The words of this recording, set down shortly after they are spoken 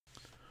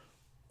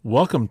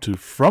Welcome to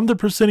From the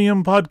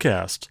Proscenium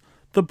Podcast,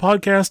 the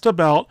podcast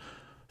about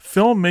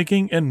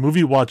filmmaking and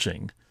movie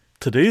watching.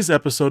 Today's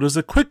episode is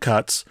a quick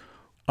cuts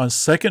on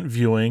second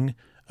viewing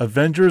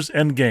Avengers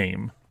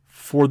Endgame.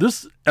 For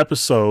this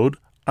episode,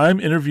 I'm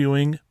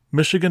interviewing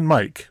Michigan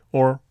Mike,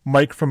 or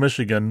Mike from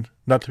Michigan,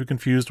 not to be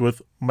confused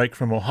with Mike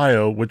from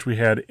Ohio, which we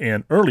had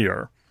in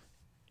earlier.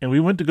 And we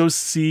went to go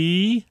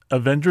see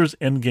Avengers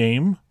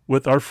Endgame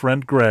with our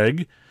friend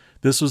Greg.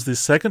 This was the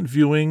second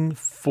viewing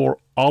for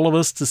all of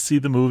us to see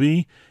the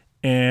movie,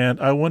 and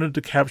I wanted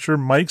to capture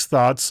Mike's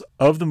thoughts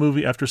of the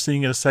movie after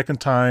seeing it a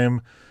second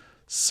time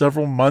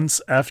several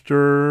months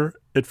after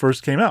it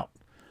first came out.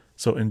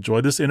 So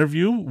enjoy this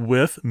interview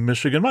with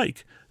Michigan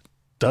Mike.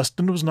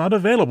 Dustin was not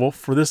available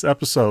for this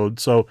episode,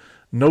 so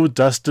no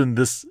Dustin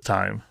this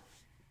time.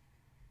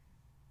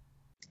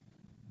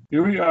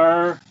 Here we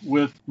are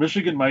with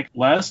Michigan Mike.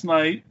 Last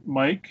night,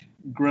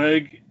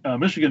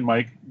 Michigan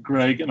Mike,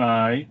 Greg, and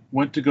I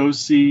went to go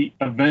see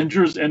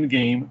Avengers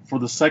Endgame for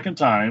the second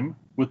time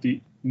with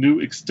the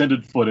new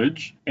extended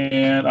footage.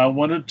 And I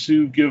wanted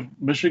to give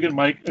Michigan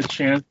Mike a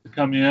chance to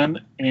come in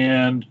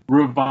and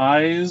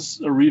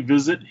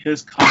revisit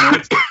his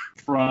comments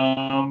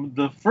from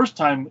the first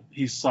time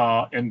he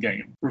saw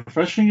Endgame.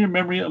 Refreshing your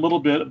memory a little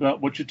bit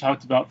about what you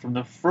talked about from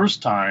the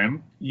first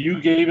time,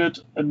 you gave it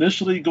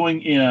initially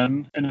going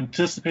in an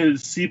anticipated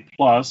C+,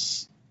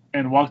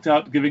 and walked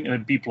out giving it a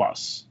B+.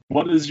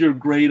 What is your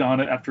grade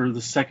on it after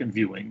the second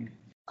viewing?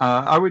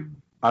 I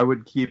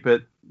would keep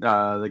it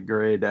the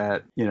grade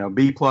at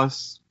B+,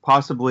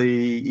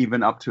 possibly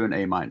even up to an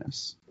A-.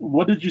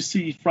 What did you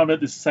see from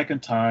it the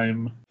second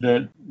time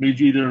that made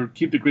you either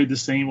keep the grade the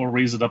same or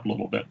raise it up a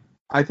little bit?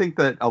 I think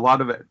that a lot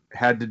of it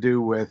had to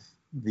do with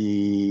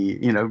the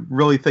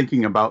really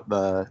thinking about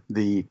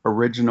the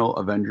original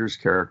Avengers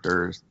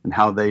characters and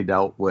how they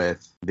dealt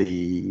with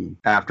the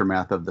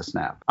aftermath of the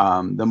snap.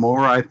 The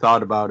more I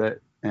thought about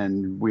it,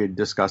 and we had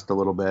discussed a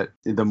little bit,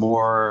 the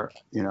more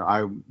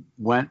I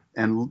went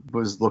and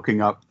was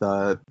looking up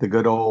the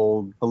good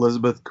old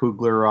Elizabeth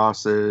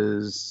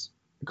Kubler-Ross's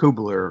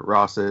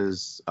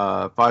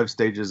 5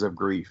 Stages of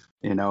Grief,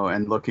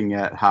 and looking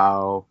at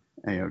how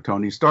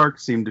Tony Stark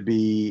seemed to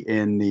be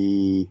in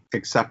the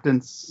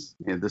acceptance.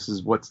 This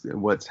is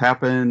what's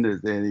happened.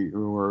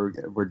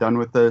 We're done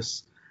with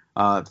this.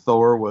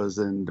 Thor was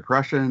in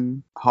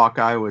depression.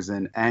 Hawkeye was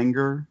in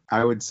anger.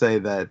 I would say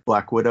that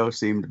Black Widow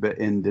seemed a bit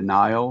in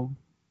denial,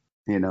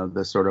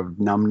 the sort of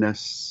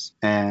numbness,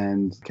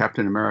 and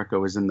Captain America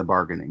was in the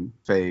bargaining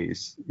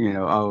phase,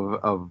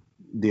 of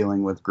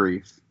dealing with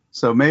grief.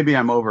 So maybe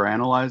I'm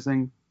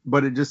overanalyzing,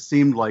 but it just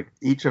seemed like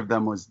each of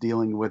them was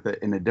dealing with it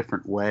in a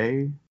different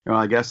way.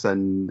 I guess,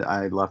 and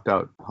I left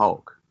out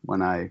Hulk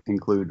when I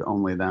include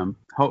only them.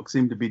 Hulk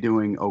seemed to be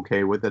doing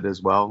okay with it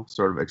as well,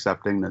 sort of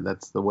accepting that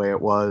that's the way it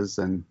was.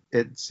 And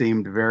it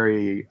seemed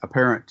very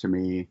apparent to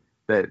me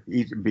that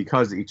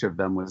because each of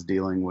them was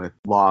dealing with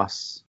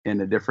loss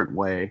in a different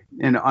way,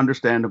 and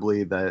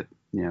understandably that,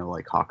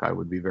 like Hawkeye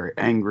would be very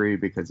angry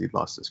because he'd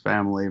lost his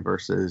family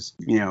versus,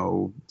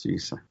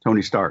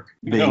 Tony Stark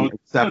being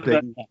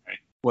accepting.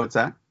 What's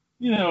that?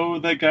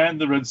 That guy in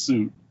the red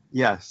suit.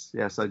 Yes,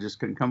 I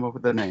just couldn't come up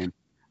with a name.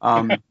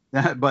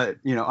 But,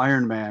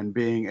 Iron Man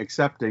being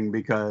accepting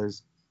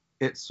because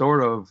it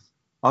sort of,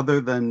 other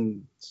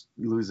than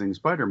losing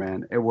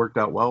Spider-Man, it worked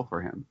out well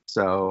for him.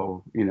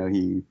 So,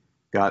 he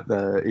got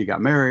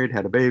married,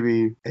 had a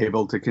baby,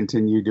 able to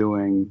continue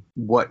doing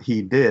what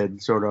he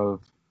did, sort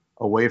of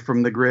away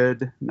from the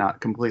grid,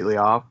 not completely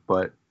off,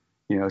 but,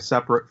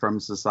 separate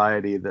from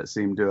society that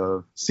seemed to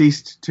have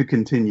ceased to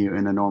continue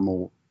in a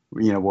normal,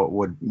 what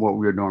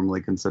we would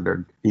normally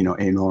consider,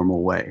 a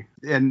normal way.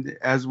 And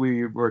as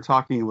we were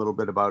talking a little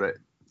bit about it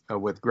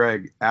with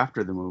Greg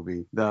after the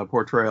movie, the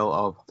portrayal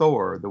of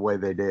Thor, the way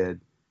they did,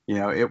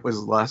 it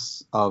was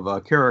less of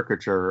a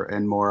caricature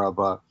and more of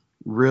a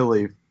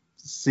really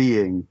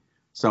seeing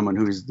someone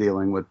who's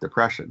dealing with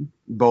depression,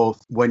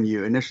 both when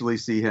you initially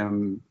see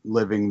him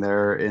living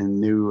there in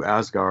New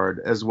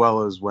Asgard, as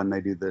well as when they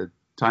do the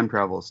time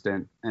travel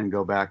stint and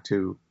go back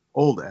to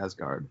old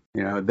Asgard.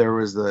 There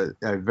was a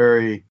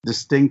very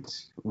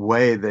distinct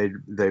way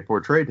they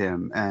portrayed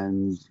him,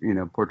 and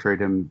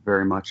portrayed him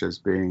very much as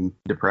being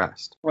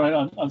depressed. Right.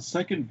 On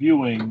second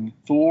viewing,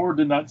 Thor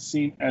did not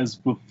seem as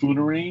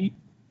buffoonery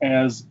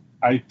as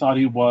I thought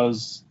he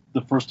was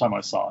the first time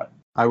I saw it.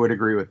 I would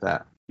agree with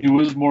that. He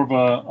was more of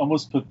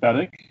almost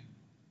pathetic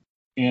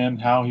in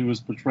how he was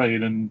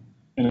portrayed, and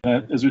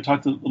as we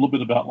talked a little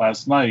bit about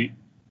last night,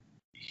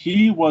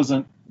 he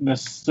wasn't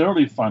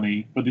necessarily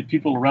funny, but the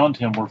people around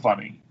him were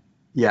funny.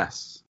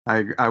 Yes,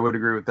 I would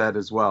agree with that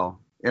as well.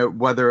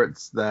 Whether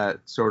it's that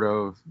sort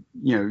of,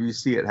 you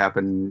see it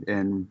happen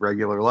in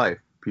regular life,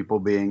 people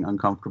being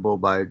uncomfortable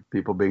by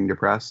people being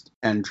depressed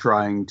and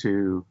trying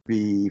to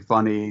be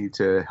funny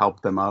to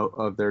help them out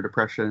of their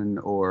depression,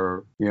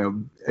 or,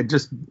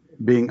 just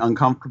being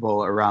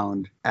uncomfortable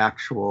around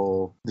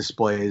actual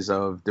displays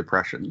of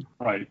depression.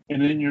 Right.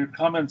 And in your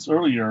comments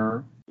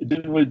earlier, it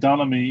didn't really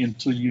dawn on me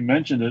until you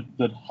mentioned it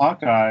that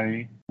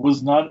Hawkeye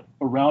was not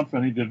around for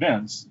any of the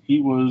events.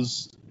 He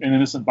was an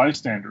innocent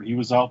bystander. He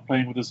was out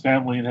playing with his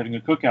family and having a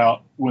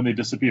cookout when they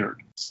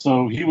disappeared.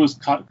 So he was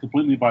caught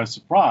completely by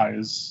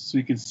surprise. So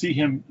you could see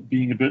him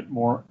being a bit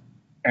more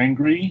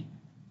angry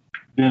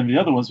than the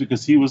other ones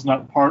because he was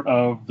not part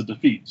of the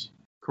defeat.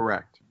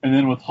 Correct. And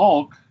then with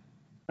Hulk,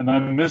 and I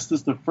missed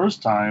this the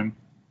first time,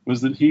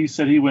 was that he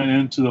said he went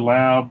into the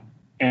lab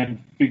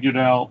and figured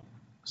out,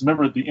 because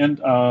remember at the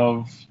end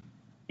of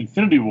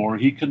Infinity War,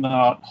 he could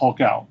not Hulk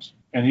out.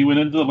 And he went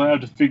into the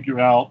lab to figure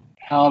out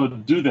how to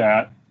do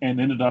that and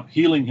ended up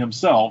healing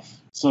himself.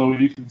 So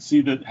you can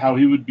see that how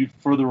he would be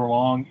further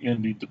along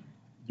in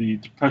the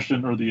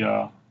depression or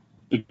the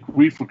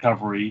grief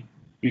recovery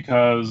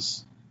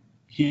because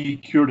he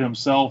cured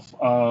himself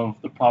of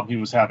the problem he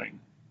was having.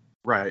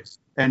 Right.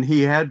 And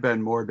he had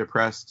been more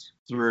depressed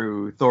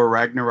through Thor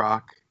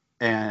Ragnarok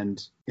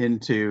and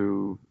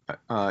into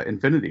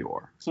Infinity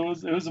War. So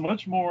it was a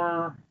much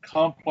more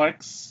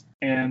complex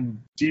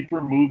and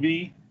deeper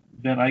movie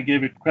than I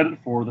gave it credit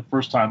for the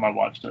first time I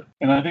watched it.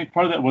 And I think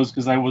part of that was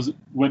because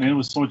went in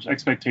with so much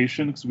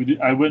expectation, because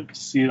I went to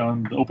see it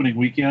on the opening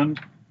weekend.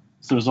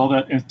 So there's all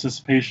that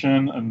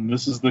anticipation, and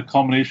this is the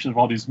culmination of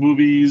all these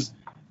movies,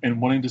 and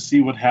wanting to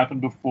see what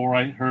happened before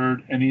I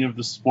heard any of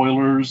the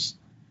spoilers.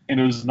 And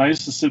it was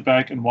nice to sit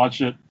back and watch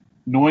it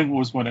knowing what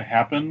was going to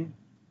happen,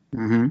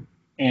 mm-hmm.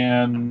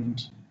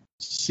 and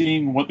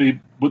seeing what they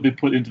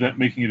put into that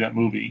making of that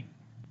movie.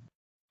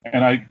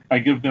 And I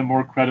give them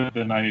more credit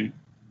than I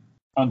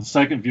on the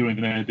second viewing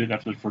than I did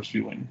after the first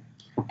viewing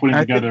for putting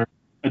together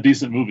a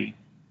decent movie.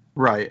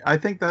 Right. I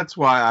think that's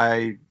why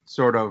I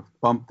sort of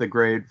bumped the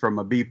grade from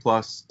a B+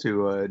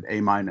 to an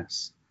A-.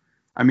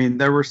 I mean,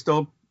 there were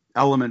still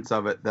elements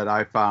of it that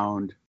I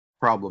found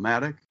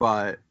problematic,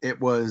 but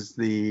it was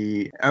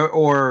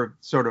or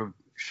sort of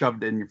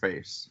shoved in your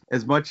face.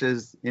 As much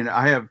as,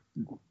 I have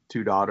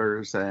 2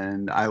 daughters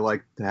and I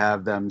like to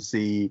have them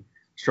see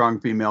strong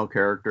female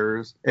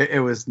characters.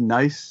 It was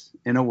nice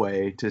in a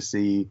way to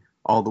see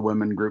all the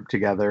women grouped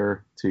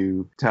together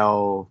to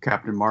tell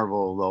Captain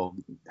Marvel they'll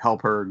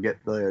help her get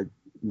the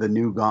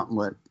new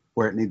gauntlet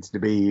where it needs to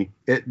be.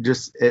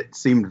 It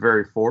seemed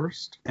very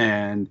forced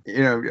and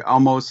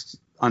almost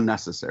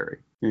unnecessary,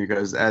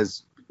 because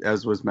as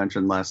was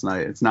mentioned last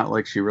night, it's not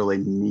like she really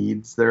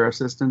needs their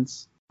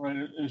assistance.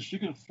 Right. If she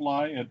can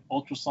fly at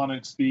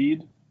ultrasonic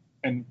speed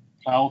and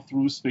plow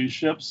through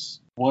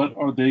spaceships, what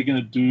are they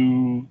going to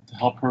do to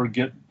help her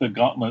get the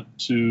gauntlet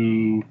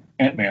to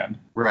Ant-Man?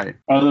 Right.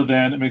 Other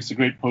than it makes a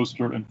great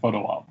poster and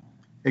photo op.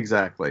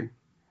 Exactly.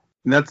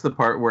 And that's the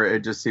part where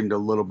it just seemed a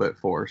little bit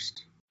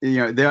forced.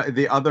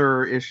 The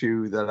other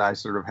issue that I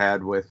sort of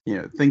had with,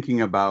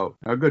 thinking about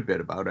a good bit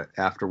about it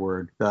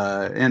afterward,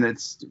 and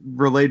it's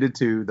related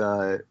to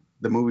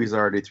the movie's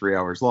already 3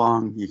 hours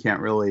long. You can't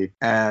really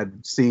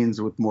add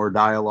scenes with more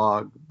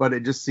dialogue, but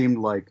it just seemed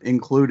like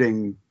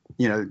including,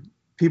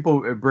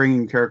 people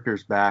bringing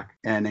characters back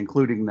and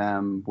including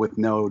them with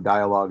no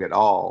dialogue at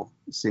all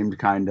seemed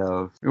kind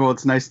of, well,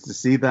 it's nice to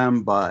see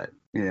them, but,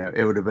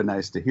 it would have been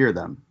nice to hear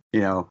them.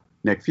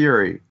 Nick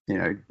Fury,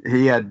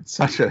 he had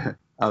such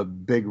a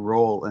big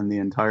role in the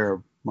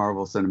entire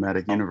Marvel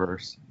Cinematic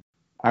Universe.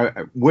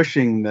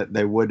 Wishing that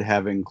they would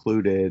have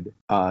included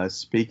a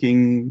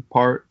speaking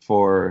part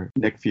for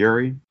Nick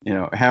Fury,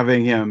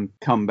 having him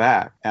come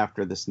back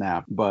after the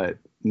snap, but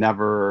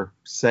never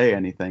say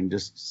anything,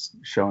 just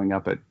showing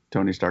up at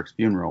Tony Stark's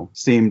funeral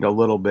seemed a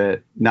little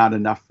bit not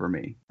enough for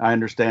me. I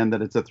understand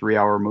that it's a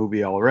 3-hour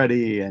movie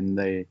already and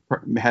they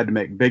had to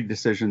make big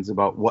decisions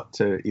about what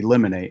to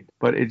eliminate,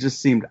 but it just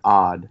seemed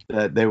odd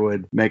that they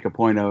would make a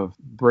point of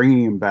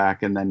bringing him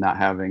back and then not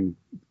having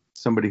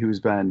somebody who's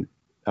been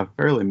a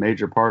fairly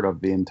major part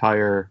of the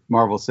entire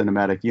Marvel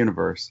Cinematic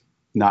Universe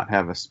not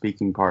have a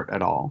speaking part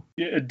at all.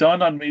 Yeah, it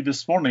dawned on me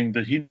this morning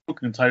that he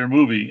took the entire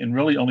movie and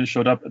really only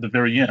showed up at the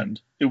very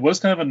end. It was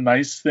kind of a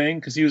nice thing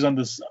because he was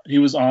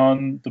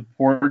on the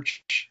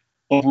porch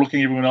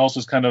overlooking everyone else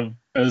as kind of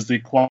as the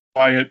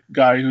quiet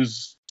guy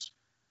who's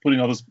putting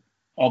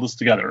all this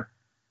together.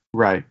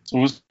 Right. So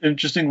it was an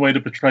interesting way to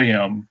portray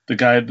him, the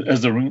guy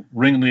as the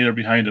ringleader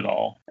behind it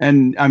all.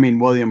 And I mean,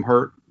 William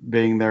Hurt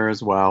being there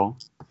as well.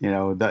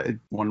 That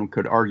one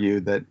could argue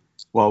that,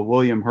 well,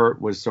 William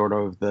Hurt was sort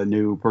of the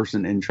new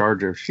person in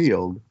charge of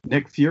S.H.I.E.L.D.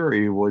 Nick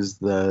Fury was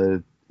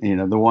the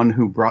one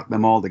who brought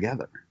them all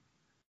together.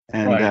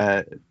 And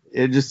right.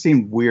 It just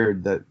seemed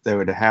weird that they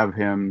would have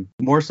him,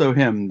 more so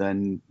him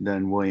than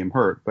William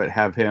Hurt, but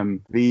have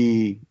him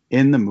be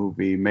in the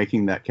movie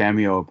making that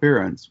cameo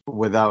appearance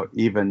without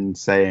even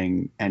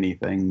saying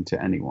anything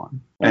to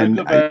anyone.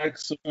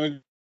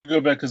 Go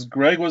back because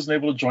Greg wasn't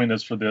able to join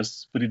us for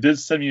this, but he did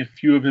send me a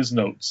few of his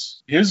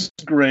notes. His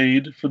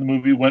grade for the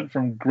movie went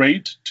from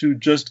great to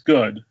just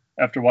good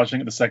after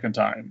watching it the second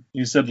time.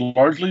 He said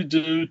largely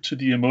due to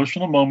the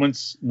emotional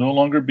moments no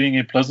longer being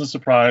a pleasant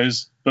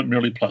surprise, but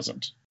merely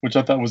pleasant, which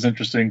I thought was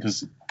interesting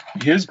because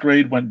his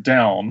grade went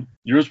down,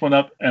 yours went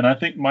up, and I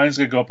think mine's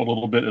going to go up a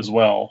little bit as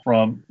well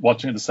from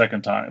watching it the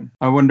second time.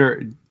 I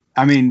wonder,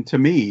 I mean, to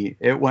me,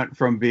 it went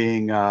from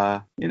being,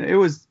 it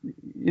was,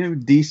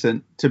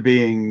 decent to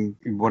being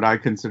what I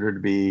consider to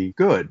be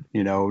good.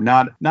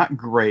 Not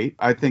great.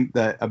 I think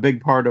that a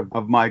big part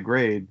of my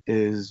grade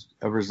is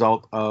a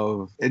result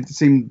of, it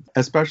seemed,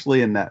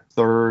 especially in that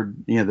third,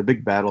 the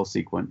big battle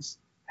sequence,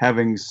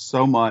 having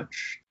so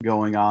much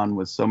going on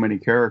with so many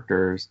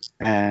characters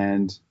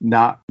and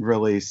not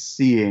really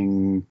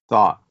seeing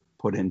thought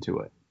put into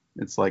it.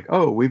 It's like,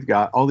 oh, we've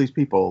got all these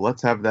people.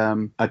 Let's have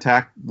them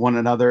attack one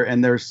another.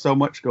 And there's so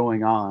much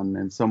going on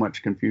and so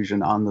much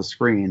confusion on the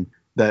screen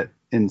that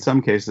in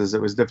some cases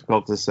it was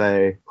difficult to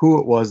say who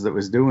it was that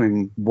was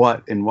doing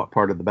what in what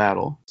part of the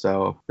battle.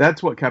 So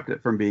that's what kept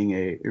it from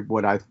being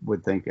what I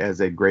would think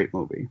as a great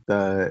movie.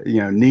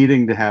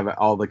 Needing to have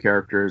all the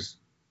characters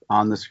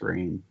on the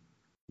screen,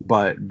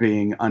 but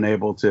being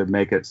unable to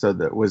make it so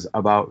that it was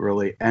about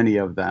really any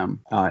of them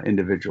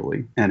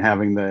individually, and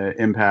having the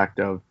impact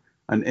of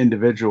an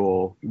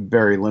individual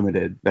very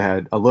limited. They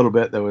had a little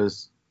bit that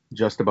was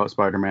just about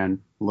Spider-Man,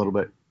 a little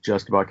bit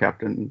just about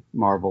Captain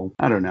Marvel.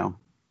 I don't know.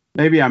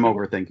 Maybe I'm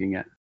overthinking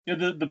it. Yeah,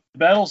 the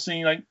battle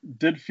scene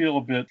did feel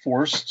a bit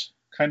forced,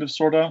 kind of,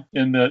 sort of,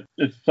 in that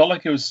it felt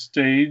like it was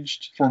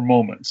staged for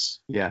moments.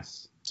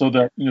 Yes. So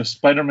that,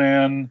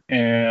 Spider-Man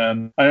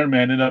and Iron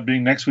Man end up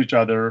being next to each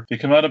other. They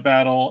come out of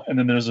battle, and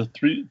then there's a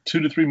 2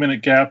 to 3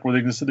 minute gap where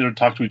they can sit there and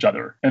talk to each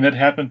other. And that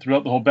happened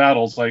throughout the whole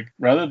battle. It's like,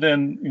 rather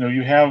than,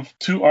 you have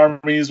two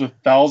armies with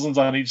thousands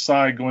on each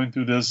side going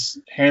through this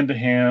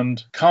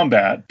hand-to-hand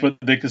combat, but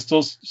they could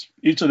still,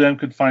 each of them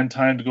could find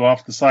time to go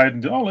off the side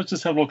and let's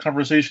just have a little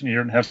conversation here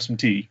and have some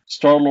tea.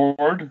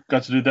 Star-Lord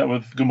got to do that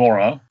with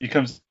Gamora. He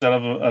comes out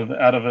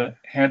of a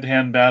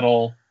hand-to-hand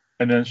battle,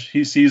 and then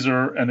he sees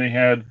her, and they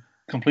had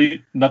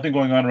complete nothing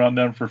going on around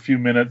them for a few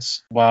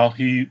minutes while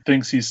he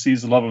thinks he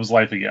sees the love of his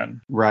life again.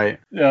 Right.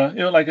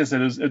 Yeah, like I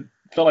said, it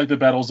felt like the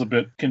battle's a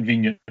bit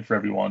convenient for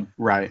everyone.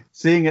 Right.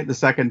 Seeing it the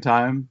second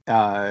time,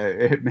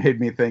 it made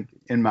me think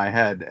in my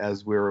head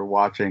as we were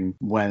watching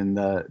when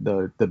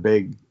the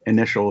big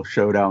initial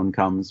showdown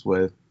comes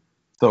with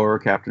Thor,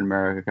 Captain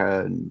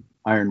America, and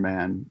Iron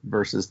Man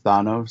versus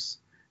Thanos.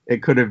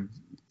 It could have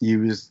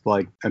used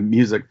like a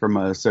music from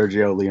a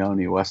Sergio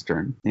Leone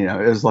Western. It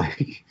was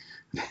like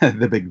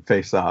the big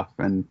face-off,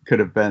 and could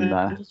have been.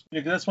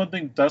 That's one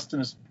thing Dustin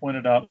has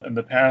pointed out in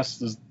the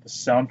past, is the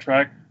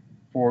soundtrack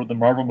for the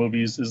Marvel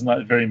movies is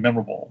not very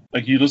memorable.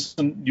 Like you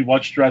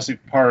watch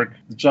Jurassic Park,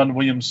 the John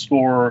Williams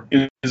score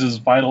is as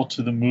vital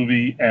to the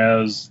movie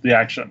as the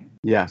action.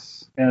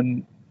 Yes.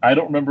 And I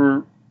don't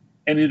remember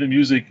any of the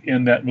music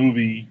in that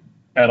movie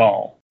at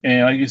all.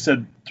 And like you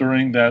said,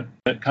 during that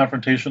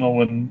confrontational,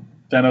 when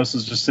Thanos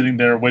is just sitting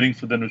there waiting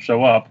for them to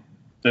show up,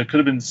 there could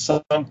have been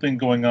something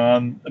going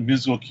on, a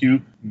musical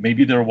cue.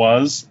 Maybe there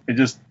was.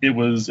 It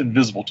was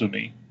invisible to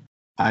me.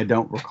 I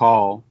don't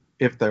recall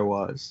if there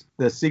was.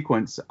 The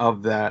sequence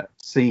of that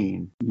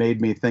scene made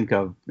me think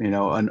of,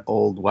 an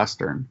old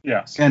Western.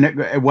 Yes. And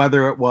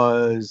whether it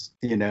was,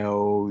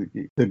 The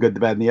Good, the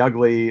Bad, and the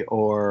Ugly,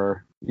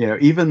 or,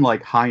 even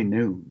like High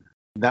Noon.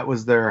 That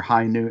was their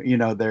High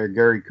Noon, their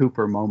Gary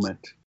Cooper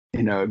moment,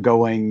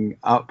 going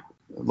up.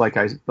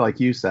 Like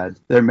you said,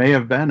 there may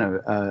have been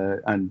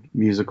a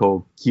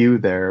musical cue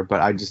there, but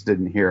I just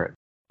didn't hear it.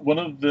 One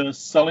of the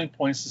selling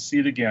points to see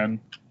it again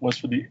was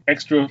for the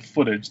extra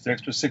footage, the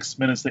extra 6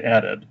 minutes they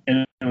added.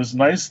 And it was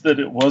nice that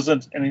it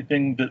wasn't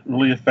anything that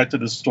really affected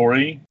the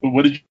story. But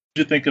what did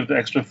you think of the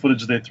extra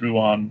footage they threw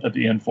on at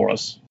the end for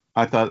us?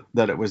 I thought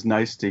that it was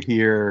nice to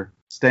hear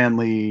Stan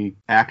Lee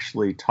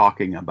actually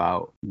talking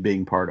about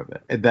being part of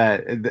it.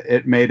 That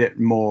it made it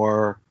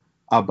more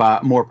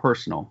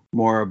personal,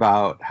 more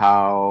about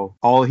how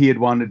all he had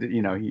wanted to,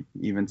 he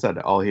even said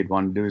all he'd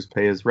wanted to do is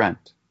pay his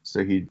rent.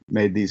 So he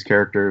made these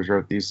characters,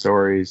 wrote these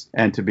stories,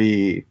 and to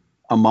be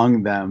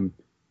among them,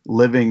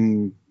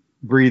 living,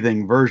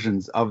 breathing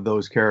versions of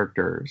those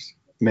characters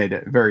made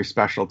it very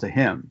special to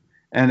him.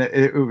 And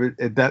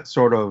that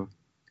sort of,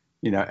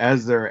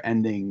 as they're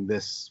ending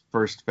this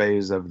first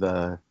phase of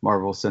the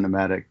Marvel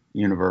Cinematic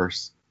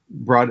Universe,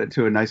 brought it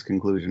to a nice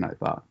conclusion, I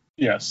thought.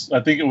 Yes,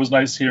 I think it was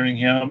nice hearing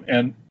him,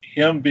 and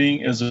him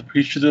being as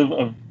appreciative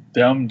of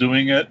them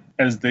doing it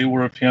as they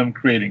were of him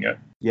creating it.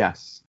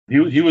 Yes.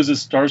 He was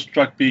as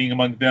starstruck being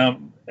among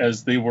them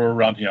as they were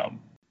around him.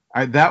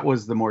 That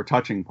was the more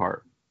touching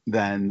part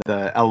than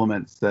the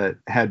elements that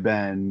had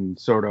been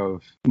sort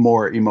of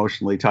more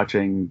emotionally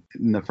touching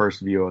in the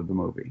first view of the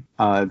movie.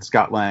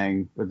 Scott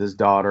Lang with his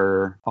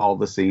daughter, all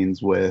the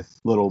scenes with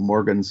little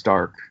Morgan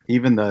Stark,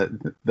 even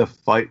the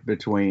fight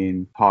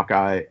between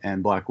Hawkeye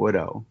and Black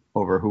Widow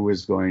over who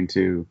was going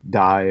to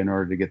die in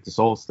order to get the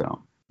Soul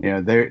Stone.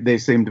 They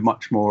seemed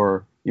much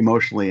more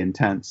emotionally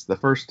intense the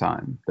first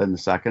time than the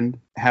second.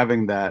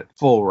 Having that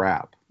full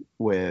wrap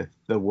with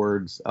the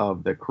words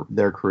of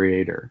their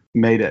creator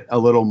made it a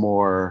little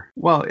more,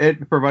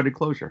 it provided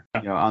closure,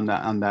 on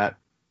that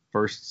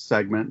first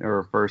segment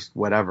or first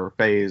whatever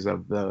phase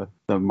of the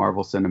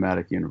Marvel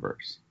Cinematic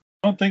Universe.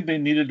 don't think they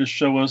needed to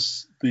show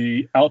us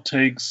the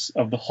outtakes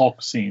of the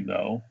Hulk scene,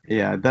 though.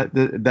 Yeah,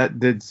 that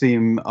did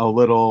seem a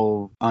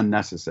little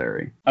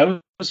unnecessary. I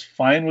was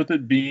fine with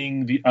it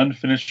being the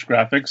unfinished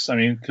graphics. I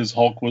mean, because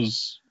Hulk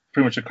was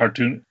pretty much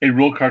a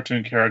real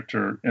cartoon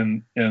character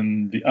in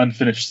the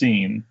unfinished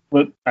scene.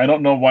 But I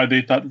don't know why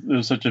they thought it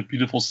was such a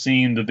beautiful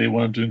scene that they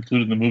wanted to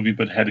include in the movie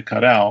but had to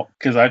cut out,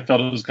 because I felt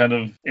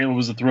it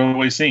was a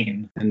throwaway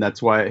scene. And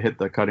that's why it hit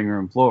the cutting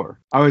room floor.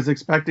 I was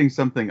expecting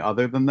something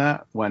other than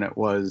that when it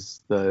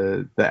was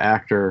the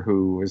actor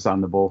who was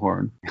on the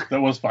bullhorn.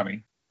 That was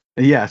funny.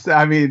 Yes,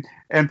 I mean,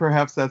 and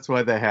perhaps that's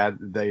why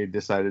they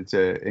decided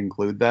to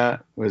include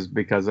that, was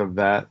because of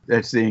that.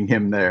 Seeing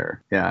him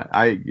there. Yeah,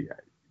 I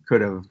could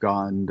have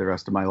gone the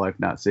rest of my life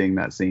not seeing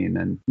that scene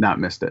and not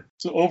missed it.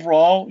 So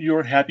overall, you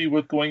were happy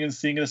with going and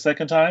seeing it a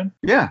second time?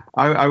 Yeah,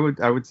 I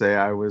would say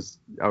I was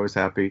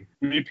happy.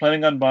 Were you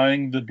planning on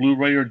buying the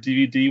Blu-ray or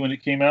DVD when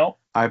it came out?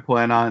 I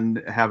plan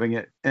on having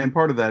it, and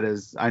part of that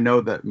is I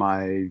know that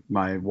my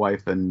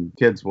wife and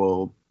kids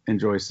will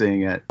enjoy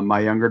seeing it. My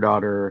younger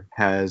daughter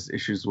has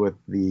issues with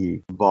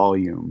the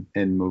volume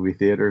in movie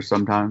theaters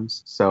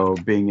sometimes, so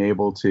being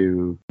able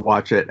to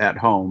watch it at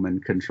home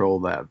and control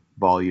that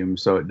volume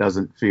so it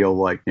doesn't feel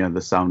like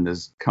the sound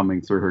is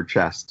coming through her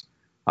chest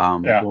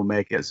will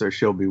make it so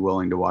she'll be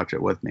willing to watch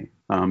it with me.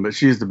 But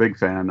she's the big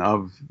fan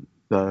of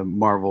the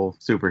Marvel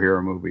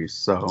superhero movies,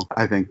 so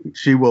I think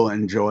she will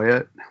enjoy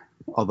it.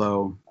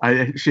 Although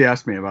she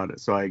asked me about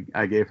it, so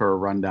I gave her a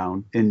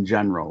rundown in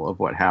general of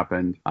what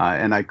happened,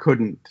 and I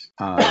couldn't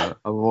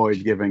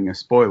avoid giving a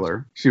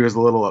spoiler. She was a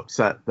little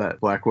upset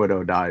that Black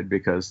Widow died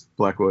because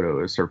Black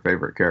Widow is her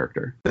favorite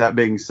character. That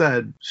being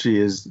said, she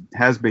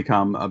has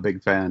become a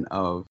big fan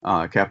of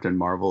Captain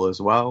Marvel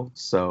as well,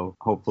 so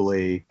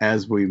hopefully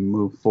as we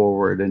move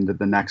forward into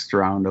the next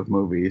round of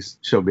movies,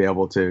 she'll be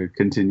able to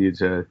continue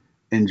to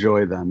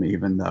enjoy them,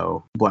 even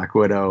though Black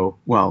Widow,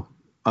 well,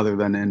 other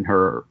than in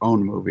her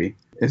own movie,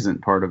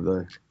 isn't part of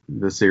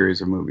the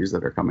series of movies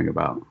that are coming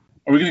about.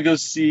 Are we going to go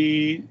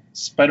see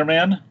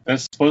Spider-Man?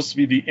 That's supposed to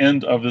be the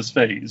end of this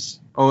phase.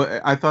 Oh,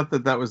 I thought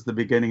that was the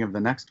beginning of the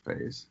next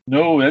phase.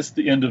 No, that's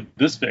the end of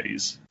this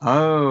phase.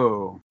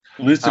 Oh.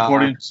 At least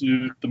according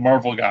to the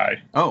Marvel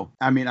guy. Oh,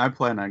 I mean, I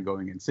plan on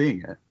going and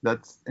seeing it.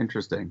 That's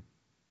interesting.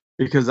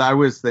 Because I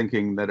was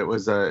thinking that it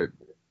was a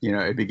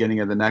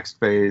beginning of the next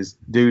phase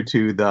due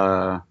to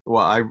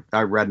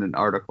I read an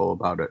article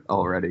about it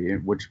already,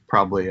 which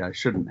probably I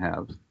shouldn't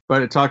have.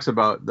 But it talks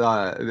about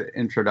the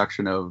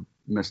introduction of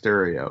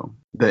Mysterio,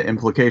 the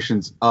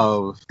implications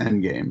of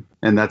Endgame.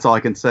 And that's all I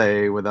can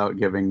say without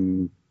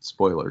giving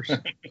spoilers.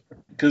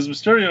 Because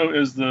Mysterio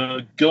is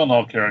the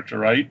Gyllenhaal character,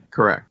 right?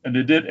 Correct. And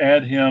they did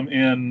add him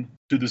in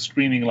to the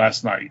screening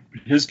last night.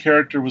 His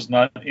character was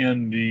not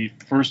in the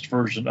first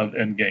version of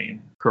Endgame.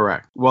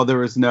 Correct. Well, there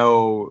was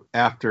no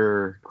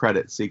after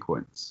credit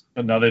sequence.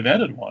 But now they've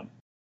added one.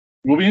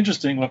 It will be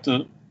interesting. We'll have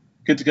to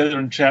get together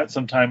and chat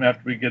sometime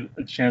after we get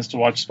a chance to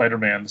watch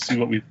Spider-Man to see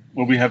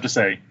what we have to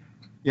say.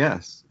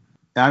 Yes.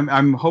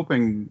 I'm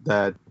hoping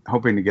to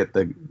get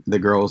the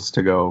girls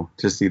to go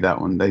to see that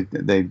one.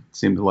 They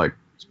seem to like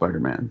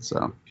Spider-Man,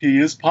 so. He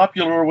is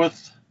popular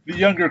with the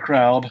younger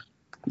crowd.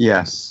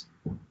 Yes.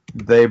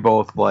 They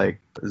both like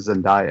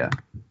Zendaya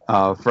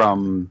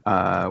from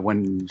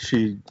when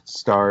she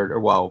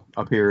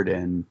appeared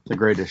in The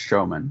Greatest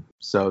Showman.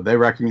 So they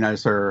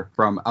recognize her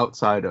from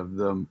outside of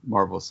the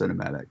Marvel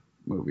Cinematic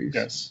movies.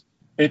 Yes.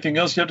 Anything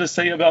else you have to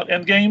say about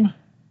Endgame?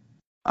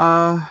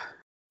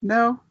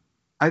 No.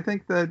 I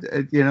think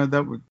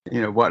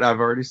that what I've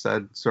already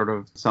said sort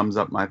of sums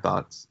up my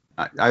thoughts.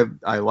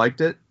 I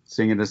liked it.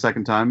 Seeing it a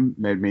second time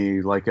made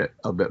me like it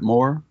a bit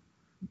more.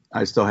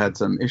 I still had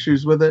some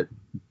issues with it,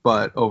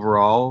 but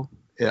overall,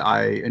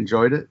 I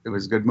enjoyed it. It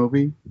was a good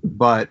movie,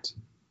 but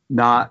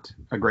not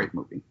a great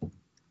movie.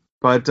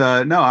 But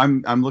no,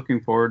 I'm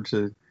looking forward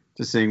to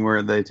seeing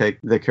where they take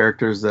the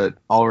characters that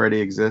already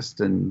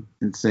exist and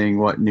seeing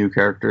what new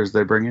characters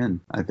they bring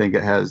in. I think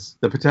it has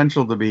the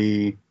potential to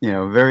be,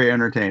 very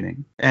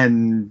entertaining.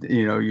 And,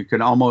 you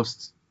can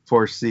almost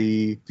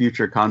foresee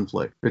future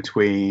conflict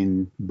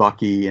between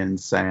Bucky and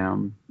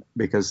Sam,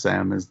 because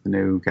Sam is the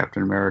new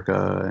Captain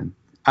America. And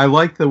I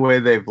like the way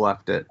they've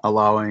left it,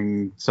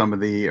 allowing some of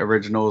the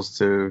originals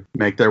to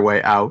make their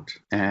way out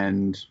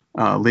and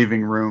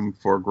leaving room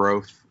for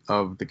growth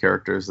of the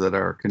characters that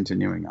are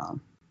continuing on.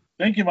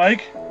 Thank you,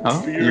 Mike.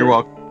 Oh, you're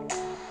welcome.